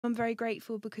I'm very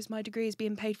grateful because my degree is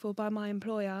being paid for by my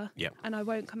employer, Yep. and I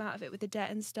won't come out of it with the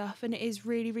debt and stuff, and it is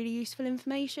really, really useful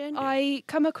information. Yeah. I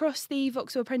come across the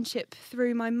Vauxhall apprenticeship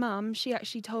through my mum. She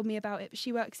actually told me about it, but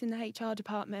she works in the HR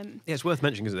department. Yeah, it's worth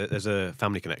mentioning, isn't it? There's a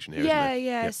family connection here, Yeah, isn't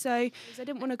there? yeah. So I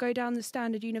didn't want to go down the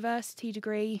standard university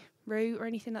degree route or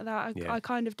anything like that. I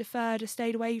kind of deferred, I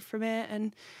stayed away from it,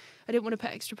 and I didn't want to put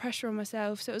extra pressure on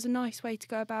myself. So it was a nice way to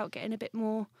go about getting a bit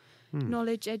more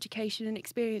knowledge, education and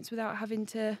experience without having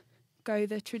to go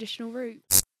the traditional route.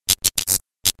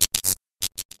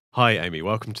 Hi, Amy.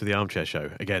 Welcome to the Armchair Show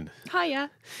again. Hiya.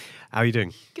 How are you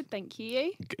doing? Good, thank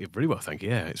you. Really well, thank you.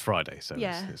 Yeah, it's Friday, so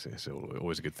Yeah. it's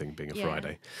always a good thing being a Yeah.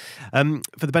 Friday.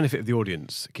 For the benefit of the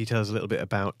audience, can you tell us a little bit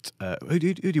about who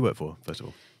do you work for, first of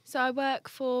all? So I work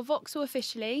for Vauxhall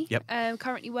officially. Yep.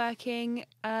 Currently working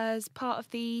as part of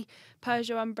the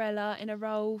Peugeot umbrella in a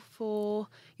role for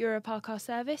Europar Car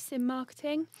Service in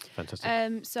marketing.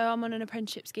 Fantastic. So I'm on an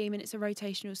apprenticeship scheme and it's a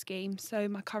rotational scheme. So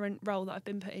my current role that I've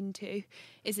been put into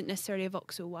isn't necessarily a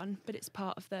Vauxhall one, but it's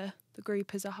part of the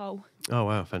group as a whole. Oh,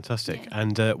 wow, fantastic. Yeah.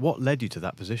 And what led you to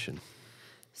that position?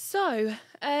 So,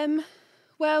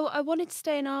 well, I wanted to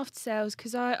stay in after sales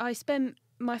because I spent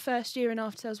my first year in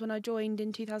after sales when I joined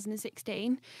in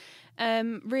 2016.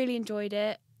 Really enjoyed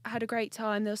it. I had a great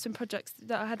time. There were some projects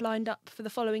that I had lined up for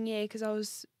the following year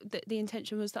because the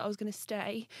intention was that I was going to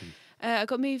stay. I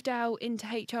got moved out into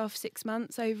HR for 6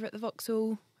 months over at the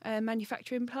Vauxhall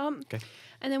manufacturing plant. Okay.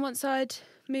 And then once I'd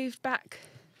moved back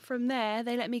from there,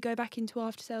 they let me go back into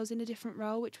after sales in a different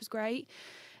role, which was great.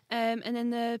 And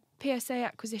then the PSA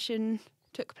acquisition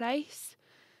took place.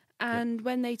 And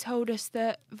when they told us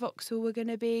that Vauxhall were going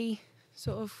to be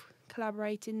sort of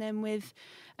collaborating then with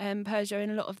Peugeot in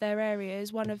a lot of their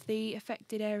areas, one of the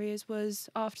affected areas was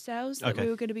after sales, that we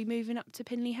were going to be moving up to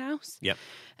Pinley House. Yep.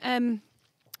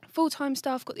 Full-time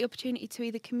staff got the opportunity to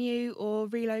either commute or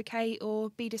relocate or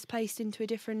be displaced into a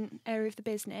different area of the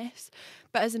business.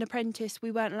 But as an apprentice,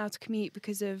 we weren't allowed to commute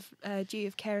because of duty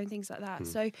of care and things like that.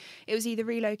 So it was either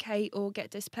relocate or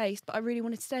get displaced. But I really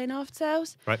wanted to stay in after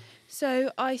sales. Right.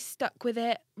 So I stuck with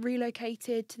it,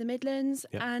 relocated to the Midlands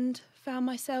and found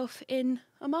myself in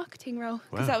a marketing role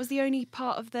because that was the only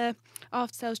part of the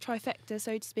after sales trifecta,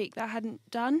 so to speak, that I hadn't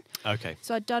done. Okay.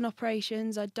 So I'd done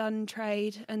operations, I'd done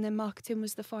trade, and then marketing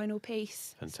was the final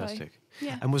piece. Fantastic. So,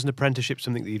 yeah. And was an apprenticeship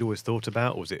something that you'd always thought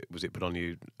about, or was it put on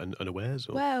you unawares?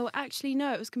 Or? Well, actually,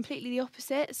 no, it was completely the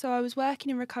opposite. So I was working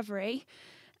in recovery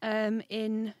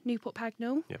in Newport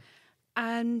Pagnell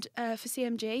and for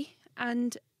CMG,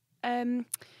 and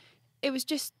it was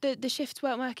just the shifts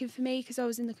weren't working for me because I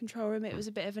was in the control room. It was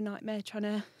a bit of a nightmare trying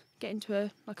to get into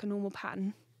a normal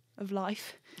pattern of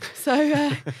life.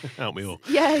 So Aren't we all?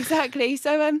 Yeah, exactly.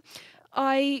 So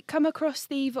I come across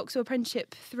the Vauxhall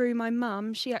apprenticeship through my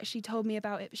mum. She actually told me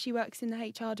about it, but she works in the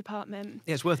HR department.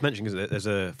 Yeah, it's worth mentioning, isn't it? There's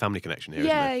a family connection here,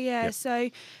 Yeah, isn't there? yeah. Yep.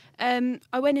 So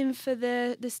I went in for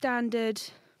the standard,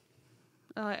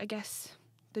 I guess,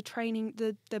 the training,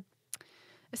 the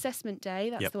assessment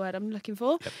day. That's the word I'm looking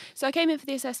for. Yep. So I came in for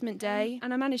the assessment day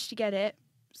and I managed to get it.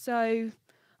 So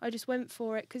I just went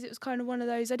for it because it was kind of one of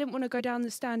those, I didn't want to go down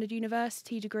the standard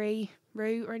university degree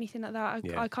route or anything like that.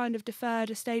 I kind of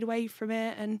deferred, I stayed away from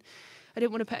it, and I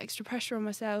didn't want to put extra pressure on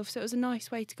myself. So it was a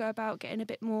nice way to go about getting a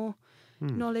bit more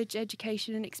knowledge,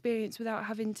 education and experience without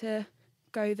having to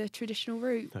go the traditional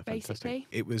route, basically.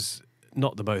 It was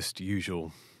not the most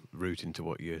usual route into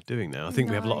what you're doing now. I think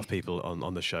we have a lot of people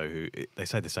on the show who they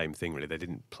say the same thing, really. They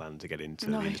didn't plan to get into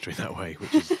the industry that way,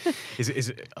 which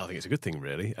is I think it's a good thing,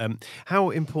 really. How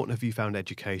important have you found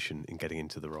education in getting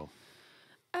into the role?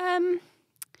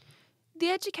 The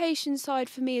education side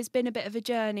for me has been a bit of a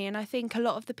journey, and I think a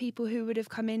lot of the people who would have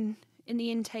come in the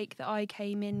intake that I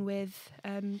came in with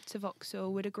to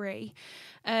Vauxhall would agree.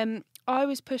 I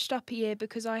was pushed up a year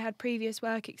because I had previous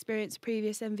work experience,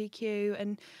 previous MVQ,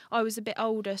 and I was a bit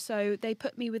older, so they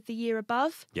put me with the year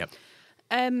above. Yep.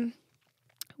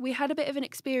 We had a bit of an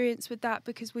experience with that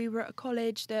because we were at a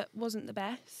college that wasn't the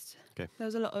best. Okay. There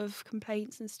was a lot of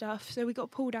complaints and stuff, so we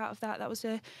got pulled out of that. That was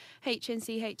a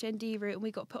HNC, HND route, and we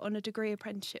got put on a degree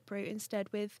apprenticeship route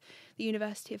instead with the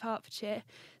University of Hertfordshire.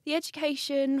 The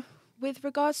education, with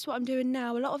regards to what I'm doing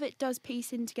now, a lot of it does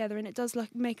piece in together and it does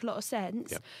make a lot of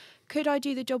sense. Yep. Could I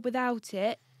do the job without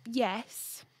it?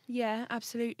 Yes. Yeah,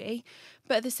 absolutely.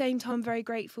 But at the same time, I'm very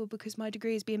grateful because my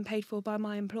degree is being paid for by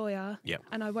my employer. Yep.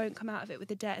 And I won't come out of it with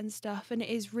the debt and stuff. And it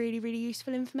is really, really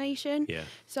useful information. Yeah.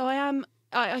 So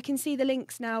I can see the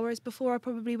links now, whereas before I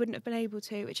probably wouldn't have been able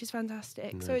to, which is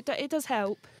fantastic. No. So it does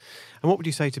help. And what would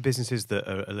you say to businesses that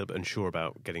are a little bit unsure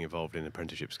about getting involved in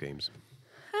apprenticeship schemes?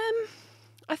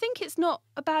 I think it's not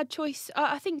a bad choice.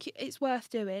 I think it's worth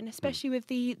doing, especially with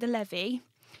the levy.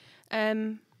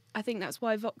 I think that's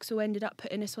why Vauxhall ended up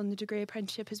putting us on the degree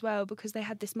apprenticeship as well, because they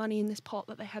had this money in this pot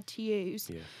that they had to use.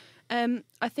 Yeah.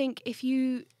 I think if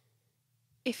you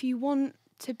want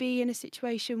to be in a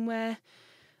situation where,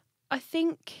 I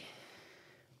think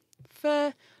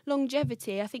for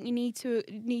longevity, I think you need to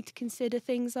consider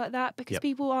things like that, because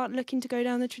people aren't looking to go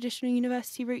down the traditional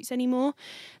university routes anymore.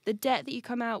 The debt that you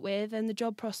come out with and the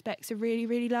job prospects are really,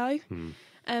 really low.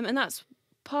 And that's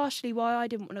partially why I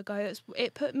didn't want to go.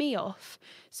 It put me off.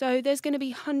 So there's going to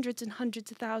be hundreds and hundreds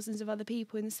of thousands of other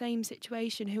people in the same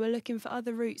situation who are looking for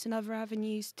other routes and other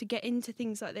avenues to get into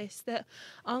things like this that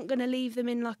aren't going to leave them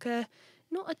in like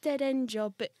not a dead end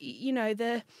job, but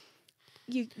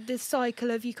the cycle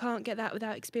of you can't get that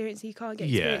without experience, and you can't get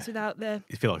experience without the...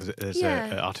 You feel like there's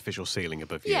an artificial ceiling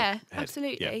above your head.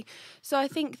 Absolutely. Yeah. So I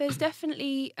think there's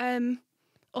definitely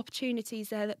opportunities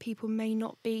there that people may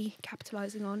not be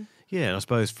capitalising on. Yeah, and I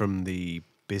suppose from the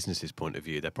business's point of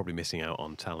view, they're probably missing out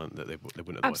on talent that they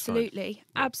wouldn't otherwise find.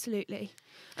 Absolutely.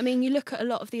 I mean, you look at a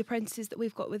lot of the apprentices that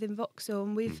we've got within Vauxhall,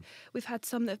 and we've had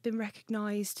some that have been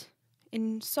recognised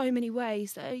in so many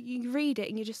ways that you read it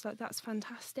and you're just like, that's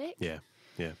fantastic.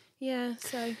 Yeah,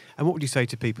 so... And what would you say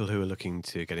to people who are looking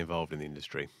to get involved in the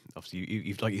industry? Obviously,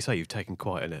 you've like you say, you've taken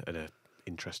quite an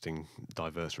interesting,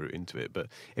 diverse route into it. But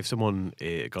if someone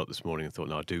got up this morning and thought,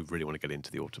 no, I do really want to get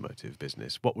into the automotive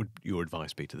business, what would your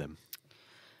advice be to them?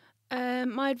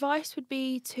 My advice would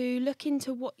be to look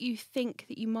into what you think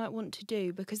that you might want to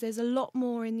do, because there's a lot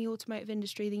more in the automotive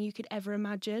industry than you could ever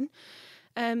imagine.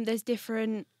 There's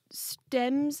different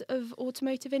stems of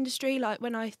automotive industry, like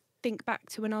when I think back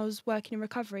to when I was working in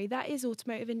recovery, that is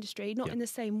automotive industry, not in the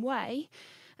same way,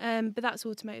 but that's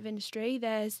automotive industry.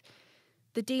 There's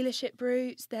the dealership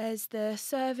routes, there's the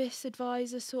service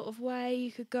advisor sort of way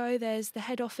you could go, there's the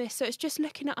head office. So it's just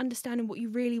looking at understanding what you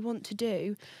really want to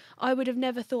do. I would have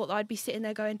never thought that I'd be sitting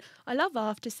there going, I love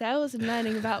after sales and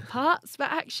learning about parts, but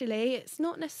actually it's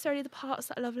not necessarily the parts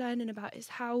that I love learning about, it's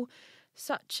how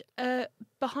such a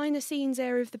behind the scenes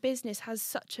area of the business has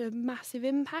such a massive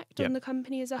impact on the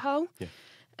company as a whole.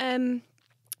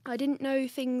 I didn't know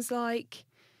things like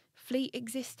fleet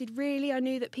existed really. I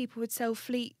knew that people would sell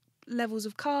fleet levels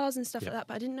of cars and stuff like that,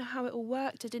 but I didn't know how it all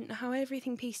worked. I didn't know how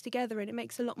everything pieced together, and it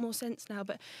makes a lot more sense now.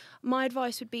 But my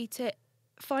advice would be to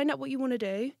find out what you want to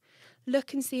do,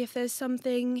 look and see if there's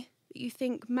something that you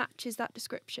think matches that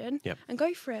description, and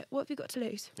go for it. What have you got to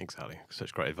lose? Exactly.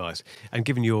 Such great advice. And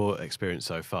given your experience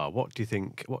so far, what do you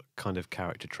think, what kind of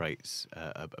character traits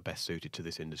are best suited to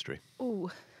this industry?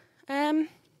 I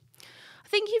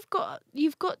think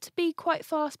you've got to be quite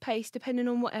fast paced depending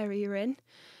on what area you're in.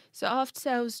 So after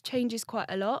sales changes quite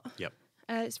a lot.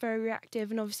 It's very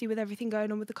reactive, and obviously with everything going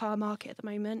on with the car market at the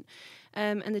moment,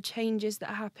 and the changes that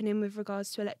are happening with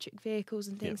regards to electric vehicles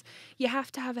and things, you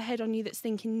have to have a head on you that's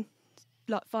thinking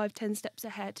like 5-10 steps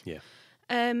ahead.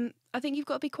 I think you've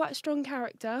got to be quite a strong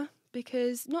character,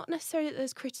 because not necessarily that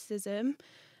there's criticism,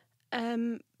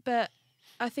 but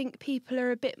I think people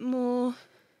are a bit more...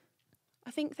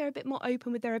 I think they're a bit more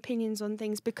open with their opinions on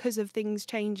things because of things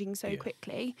changing so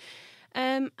quickly.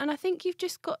 And I think you've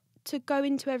just got to go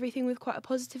into everything with quite a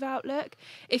positive outlook.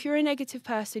 If you're a negative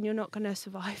person, you're not going to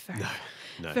survive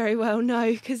very well,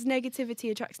 because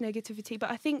negativity attracts negativity.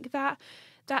 But I think that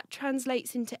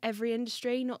translates into every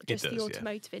industry, not just the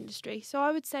automotive industry. So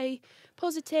I would say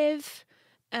positive,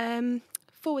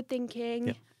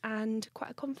 forward-thinking, and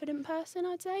quite a confident person,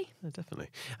 I'd say. Yeah, definitely.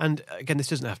 And again, this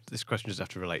question doesn't have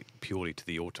to relate purely to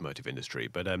the automotive industry,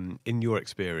 but in your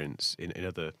experience in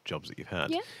other jobs that you've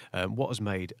had, what has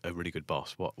made a really good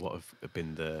boss? What have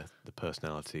been the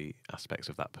personality aspects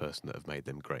of that person that have made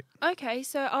them great? Okay,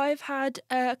 so I've had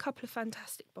a couple of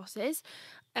fantastic bosses.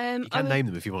 You can name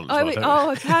them if you want as well.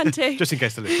 I can too. Just in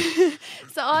case they're listening.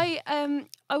 So I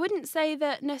wouldn't say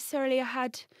that necessarily I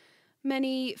had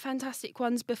many fantastic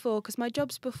ones before, because my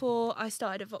jobs before I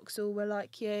started at Vauxhall were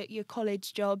like your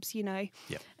college jobs, you know.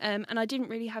 And I didn't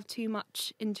really have too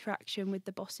much interaction with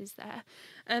the bosses there.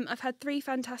 I've had 3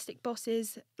 fantastic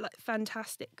bosses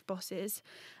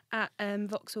at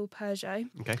Vauxhall Peugeot.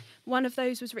 Okay. One of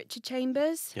those was Richard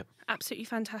Chambers. Absolutely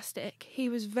fantastic. He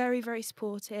was very, very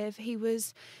supportive. It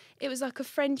was like a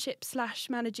friendship /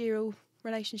 managerial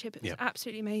relationship. It was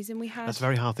absolutely amazing. That's a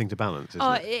very hard thing to balance,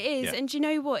 isn't it? It is. And do you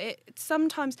know what?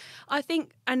 Sometimes I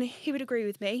think, and he would agree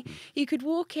with me, you could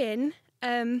walk in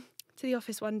to the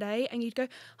office one day and you'd go,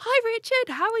 "Hi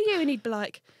Richard, how are you?" And he'd be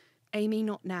like, "Aimee,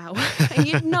 not now." And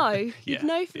you'd know. You'd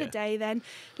know for the day then.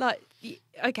 Like,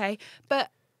 okay.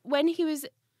 But when he was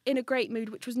in a great mood,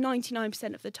 which was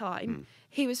 99% of the time.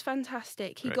 He was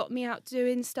fantastic. He got me out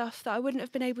doing stuff that I wouldn't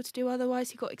have been able to do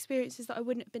otherwise. He got experiences that I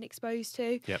wouldn't have been exposed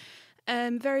to. Yep.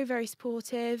 Very, very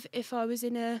supportive. If I was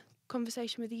in a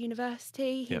conversation with the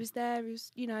university, he was there. He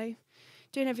was,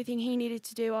 doing everything he needed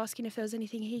to do, asking if there was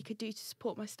anything he could do to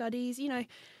support my studies,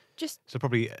 So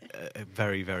probably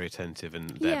very, very attentive and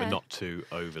there, but not too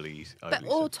overly. But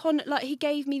he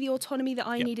gave me the autonomy that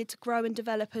I needed to grow and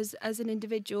develop as an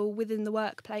individual within the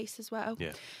workplace as well.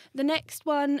 Yeah. The next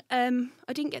one, I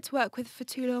didn't get to work with for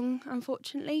too long,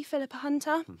 unfortunately, Philippa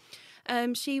Hunter.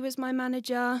 She was my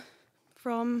manager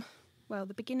from,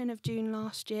 the beginning of June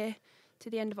last year to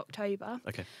the end of October.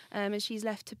 Okay. And she's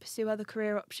left to pursue other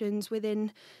career options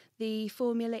within the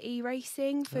Formula E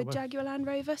racing for Jaguar Land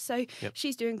Rover. So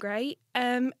she's doing great.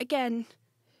 Again,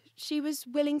 she was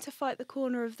willing to fight the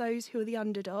corner of those who are the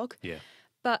underdog. Yeah.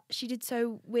 But she did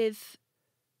so with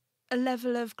a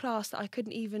level of class that I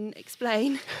couldn't even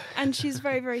explain. And she's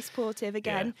very, very supportive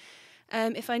again. Yeah.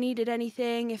 If I needed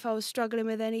anything, if I was struggling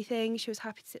with anything, she was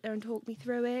happy to sit there and talk me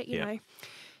through it, you know.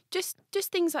 Just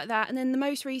things like that. And then the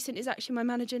most recent is actually my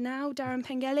manager now, Darren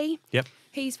Pengelly. Yep.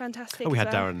 He's fantastic. Oh, we had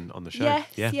Darren on the show.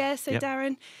 Yes, so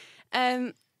Darren.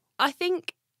 I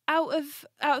think out of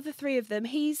the three of them,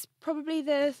 he's probably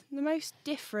the most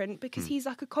different because he's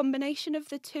like a combination of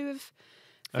the two of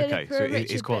Philippa and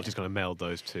Richard. His quality's going to meld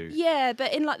those two. Yeah,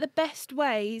 but in like the best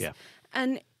ways. Yeah.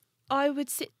 And I would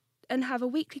sit and have a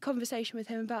weekly conversation with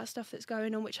him about stuff that's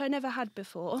going on, which I never had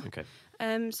before. Okay.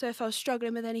 So if I was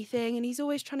struggling with anything, and he's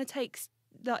always trying to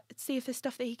see if there's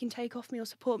stuff that he can take off me or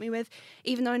support me with,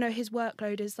 even though I know his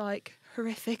workload is like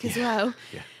horrific as well.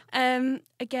 Yeah.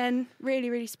 Again, really,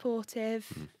 really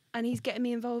supportive. And he's getting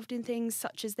me involved in things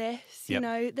such as this. You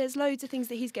know, there's loads of things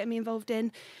that he's getting me involved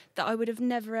in that I would have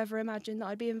never, ever imagined that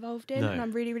I'd be involved in. No. And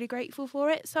I'm really, really grateful for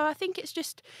it. So I think it's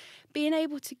just being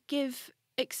able to give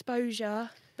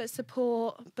exposure, but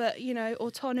support, but,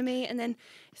 autonomy. And then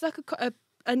it's like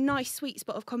a nice sweet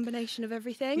spot of combination of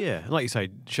everything. Yeah, and like you say,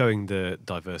 showing the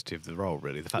diversity of the role,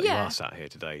 really. The fact that you are sat here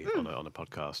today on a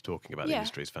podcast talking about the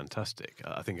industry is fantastic.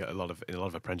 I think in a lot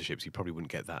of apprenticeships, you probably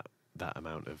wouldn't get that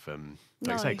amount of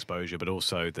exposure, but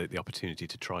also the opportunity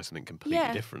to try something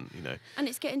completely different, And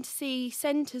it's getting to see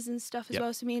centres and stuff as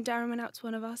well. So me and Darren went out to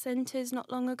one of our centres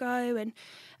not long ago,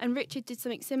 and Richard did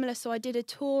something similar. So I did a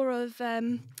tour of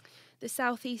the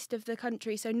southeast of the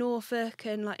country, so Norfolk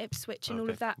and like Ipswich and all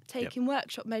of that, taking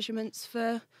workshop measurements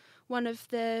for one of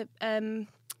the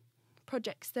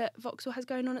projects that Vauxhall has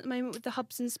going on at the moment with the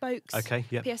hubs and spokes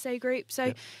PSA Group.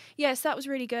 So yes, that was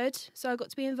really good. So I got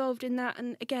to be involved in that,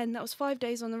 and again, that was 5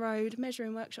 days on the road,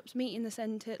 measuring workshops, meeting the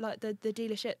centre, like the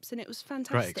dealerships, and it was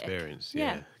fantastic. Great experience,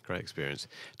 great experience.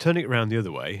 Turning it around the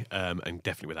other way, and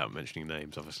definitely without mentioning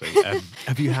names, obviously,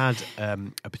 have you had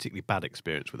a particularly bad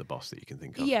experience with a boss that you can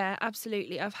think of? Yeah,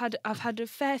 absolutely. I've had a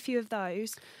fair few of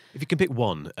those. If you can pick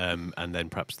one, and then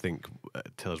perhaps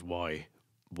tell us why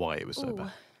it was so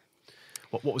bad.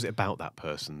 What was it about that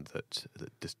person that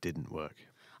just didn't work?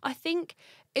 I think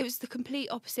it was the complete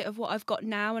opposite of what I've got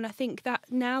now. And I think that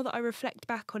now that I reflect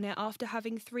back on it after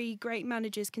having 3 great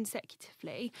managers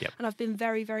consecutively, and I've been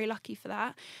very, very lucky for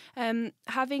that,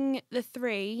 having the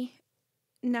 3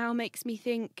 now makes me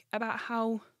think about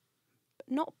how,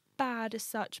 not bad as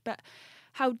such, but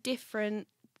how different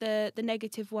the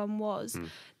negative one was.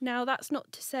 Now, that's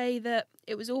not to say that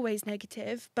it was always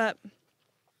negative, but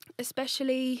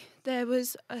especially there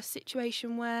was a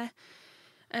situation where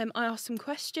I asked some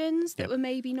questions that were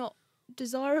maybe not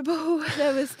desirable.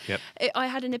 There was I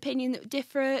had an opinion that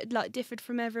differed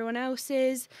from everyone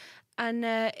else's, and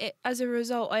as a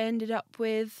result I ended up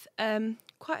with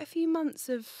quite a few months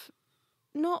of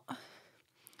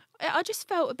I just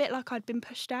felt a bit like I'd been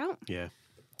pushed out. Yeah.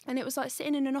 And it was like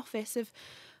sitting in an office of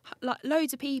like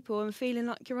loads of people and feeling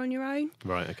like you're on your own.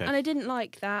 Right, okay. And I didn't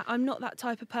like that. I'm not that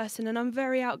type of person, and I'm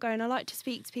very outgoing. I like to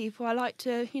speak to people. I like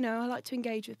to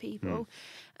engage with people.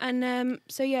 And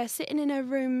sitting in a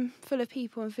room full of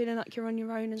people and feeling like you're on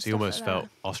your own and stuff like that. So you almost felt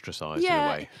ostracised in a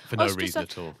way, for no reason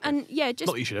at all. And just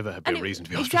not that you should ever have a reason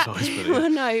to be ostracised. Exactly. Well,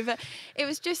 no, but it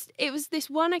was this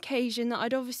one occasion that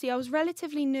I was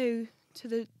relatively new to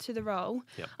the role.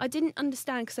 I didn't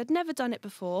understand because I'd never done it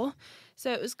before,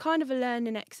 so it was kind of a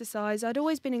learning exercise. I'd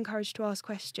always been encouraged to ask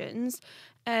questions,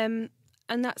 and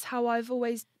that's how I've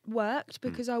always worked,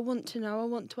 because I want to know, I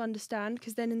want to understand,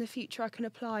 because then in the future I can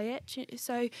apply it.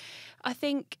 So I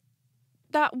think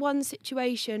that one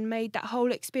situation made that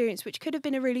whole experience, which could have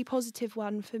been a really positive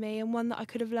one for me and one that I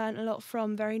could have learned a lot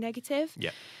from, very negative.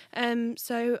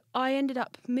 So I ended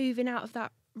up moving out of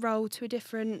that role to a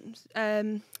different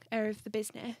area of the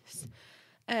business,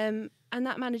 And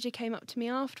that manager came up to me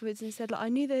afterwards and said, like, I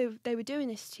knew they were doing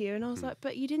this to you. And I was like,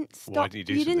 but you didn't stop. Why didn't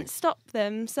you didn't stop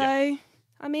them. So,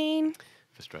 I mean...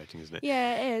 Frustrating, isn't it?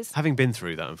 Yeah, it is. Having been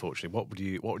through that, unfortunately, what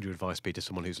would your advice be to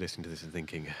someone who's listening to this and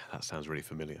thinking, that sounds really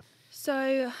familiar?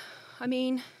 So, I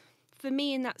mean... For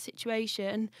me in that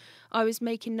situation, I was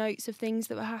making notes of things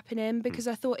that were happening because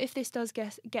I thought if this does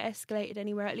get escalated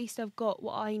anywhere, at least I've got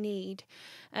what I need.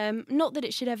 Not that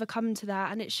it should ever come to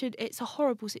that, and it's a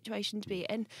horrible situation to be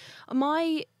in.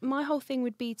 My whole thing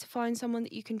would be to find someone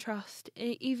that you can trust,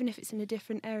 even if it's in a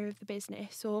different area of the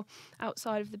business or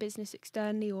outside of the business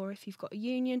externally, or if you've got a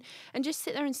union, and just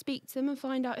sit there and speak to them and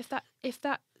find out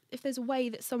if there's a way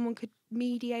that someone could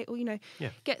mediate or,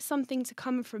 get something to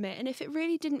come from it. And if it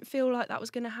really didn't feel like that was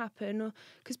going to happen, or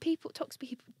because toxic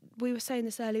people, we were saying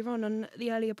this earlier on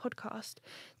the earlier podcast,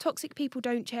 toxic people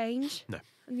don't change. No.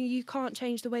 And you can't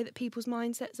change the way that people's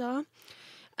mindsets are.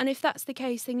 And if that's the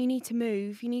case, then you need to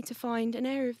move. You need to find an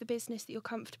area of the business that you're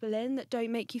comfortable in that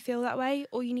don't make you feel that way,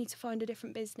 or you need to find a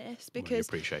different business because you're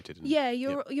appreciated.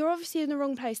 You're obviously in the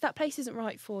wrong place. That place isn't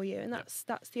right for you, and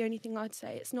that's the only thing I'd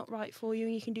say. It's not right for you,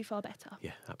 and you can do far better.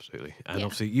 Yeah, absolutely. And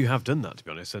obviously, you have done that, to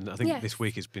be honest. And I think this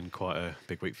week has been quite a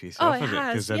big week for yourself, hasn't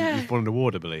it? Because you've won an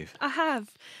award, I believe. I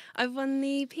have. I've won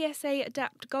the PSA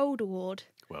Adapt Gold Award.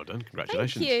 Well done.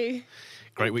 Congratulations. Thank you.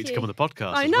 Great week to come on the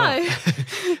podcast. I know.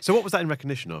 Well. So what was that in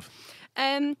recognition of?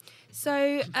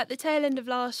 So at the tail end of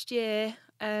last year,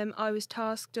 I was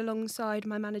tasked alongside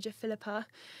my manager Philippa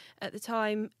at the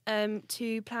time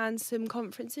to plan some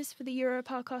conferences for the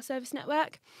Europark Car Service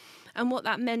Network. And what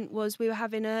that meant was we were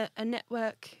having a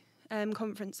network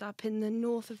conference up in the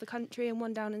north of the country and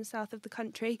one down in the south of the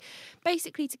country,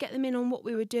 basically to get them in on what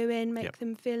we were doing, make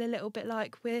them feel a little bit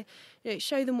like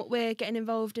show them what we're getting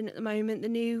involved in at the moment. The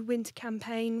new winter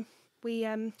campaign, we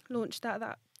launched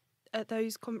that at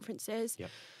those conferences. Yep.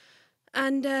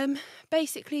 And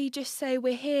basically just say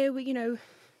we're here,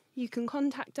 you can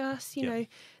contact us, you know.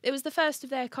 It was the first of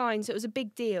their kind, so it was a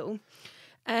big deal.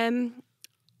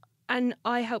 And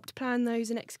I helped plan those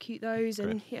and execute those,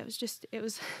 and it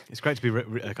was. It's great to be kind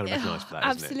of recognised for that,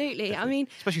 absolutely. Isn't it? I mean,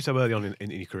 especially so early on in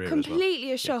your career.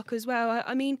 Completely a shock as well.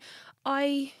 I mean,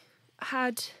 I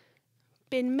had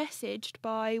been messaged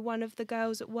by one of the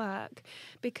girls at work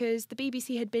because the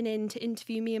BBC had been in to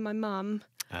interview me and my mum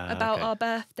about our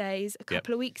birthdays a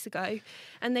couple of weeks ago,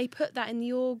 and they put that in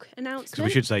the org announcement. Because we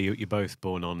should say you're both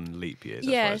born on leap years.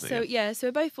 So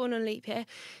we're both born on leap year.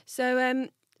 So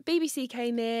BBC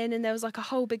came in and there was like a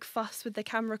whole big fuss with the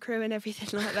camera crew and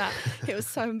everything like that. It was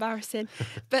so embarrassing.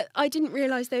 But I didn't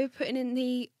realise they were putting in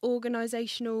the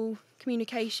organisational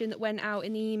communication that went out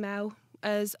in the email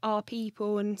as our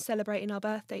people and celebrating our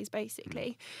birthdays,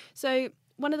 basically. So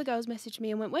one of the girls messaged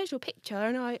me and went, "Where's your picture?"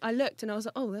 And I looked and I was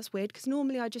like, "Oh, that's weird," because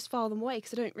normally I just file them away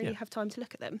because I don't really have time to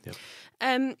look at them.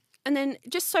 Yep. And then it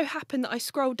just so happened that I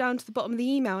scrolled down to the bottom of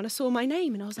the email and I saw my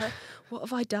name and I was like, what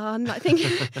have I done? Like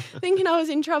thinking I was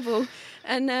in trouble.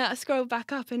 And I scrolled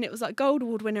back up and it was like Gold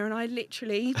Award winner, and I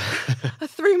literally I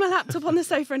threw my laptop on the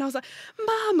sofa and I was like,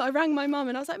 "Mum," I rang my mum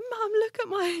and I was like, "Mum,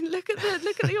 look at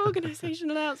the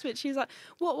organisational announcement." She was like,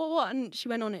 what? And she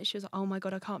went on it and she was like, "Oh my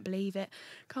God, I can't believe it.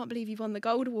 Can't believe you've won the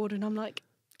Gold Award." And I'm like,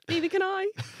 neither can I.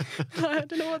 I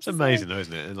don't know what to say. It's amazing, though,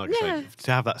 isn't it? And like I say,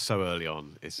 to have that so early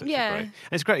on is such a great... And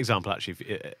it's a great example,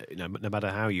 actually. No matter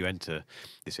how you enter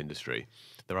this industry,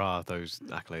 there are those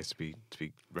accolades to be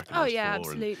recognised for. Oh, yeah,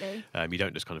 absolutely. And, you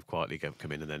don't just kind of quietly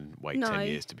come in and then wait 10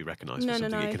 years to be recognised for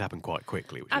something. It can happen quite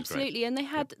quickly, which absolutely. is great.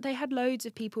 And they had loads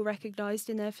of people recognised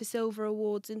in there for silver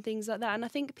awards and things like that. And I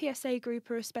think PSA Group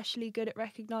are especially good at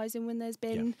recognising when there's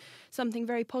been something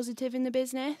very positive in the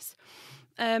business.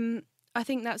 I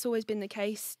think that's always been the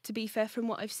case, to be fair, from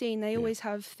what I've seen. They always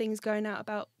have things going out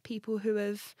about people who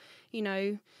have,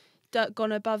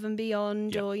 gone above and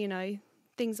beyond or,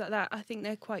 things like that. I think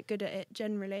they're quite good at it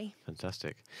generally.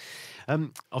 Fantastic.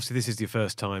 Obviously, this is your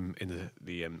first time in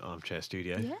the Armchair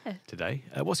Studio today.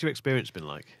 What's your experience been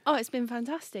like? Oh, it's been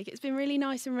fantastic. It's been really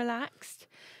nice and relaxed.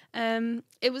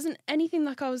 It wasn't anything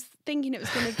like I was thinking it was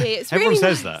going to be. It's Everyone really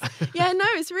says nice. that. Yeah, no,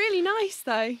 it's really nice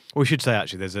though. Well, we should say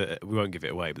actually, we won't give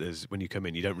it away, but when you come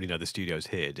in, you don't really know the studio's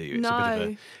here, do you? It's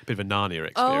a bit of a Narnia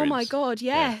experience. Oh my God,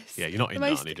 yes. Yeah, you're not in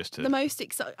Narnia just to... The most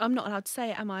exciting... I'm not allowed to say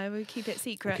it, am I? I will keep it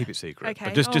secret. We'll keep it secret. Okay.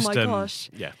 But just, my gosh.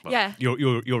 Yeah. Well,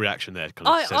 your reaction there kind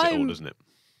of says it all, doesn't it?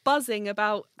 Buzzing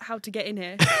about how to get in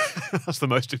here. That's the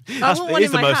most. It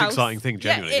is the most exciting thing,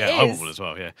 genuinely. Yeah, I want one as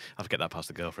well. Yeah, I have to get that past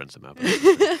the girlfriend somehow.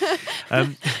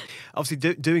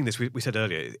 Obviously, doing this, we said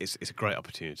earlier, it's a great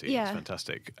opportunity. Yeah. It's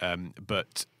fantastic.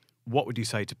 But what would you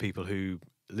say to people who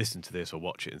listen to this or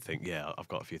watch it and think, "Yeah, I've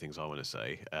got a few things I want to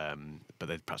say," but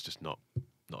they're perhaps just not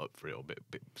not up for it or a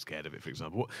bit scared of it, for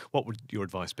example, what would your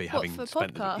advice be, having for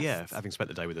spent podcasts? having spent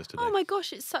the day with us today? Oh my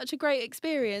gosh, it's such a great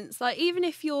experience. Like even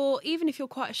if you're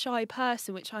quite a shy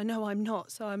person, which I know I'm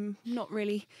not, so I'm not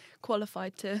really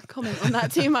qualified to comment on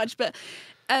that too much, but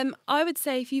I would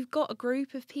say if you've got a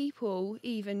group of people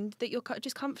even that you're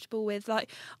just comfortable with,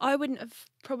 like I wouldn't have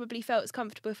probably felt as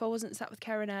comfortable if I wasn't sat with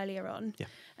Karen earlier on. Yeah.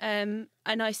 And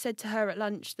I said to her at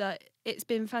lunch that it's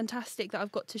been fantastic that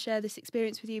I've got to share this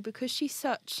experience with you, because she's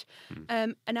such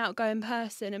an outgoing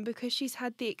person, and because she's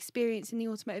had the experience in the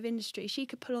automotive industry, she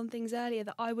could pull on things earlier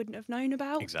that I wouldn't have known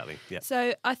about. Exactly, yeah.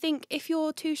 So I think if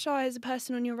you're too shy as a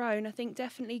person on your own, I think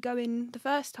definitely go in the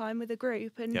first time with a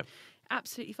group and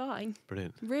absolutely fine.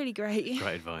 Brilliant. Really great.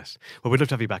 Great advice. Well, we'd love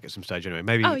to have you back at some stage anyway.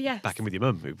 Maybe back in with your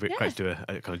mum. It'd be great to do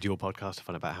a kind of dual podcast to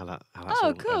find out how that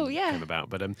came about.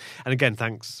 But and again,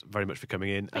 thanks very much for coming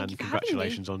in, and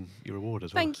congratulations on your award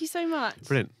as well. Thank you so much.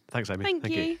 Brilliant. Thanks, Aimee. Thank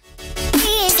you.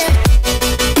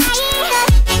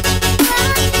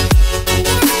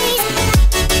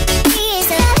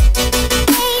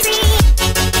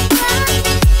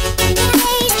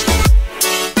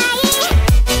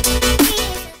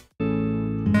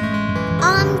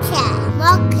 Armchair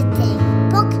Marketing.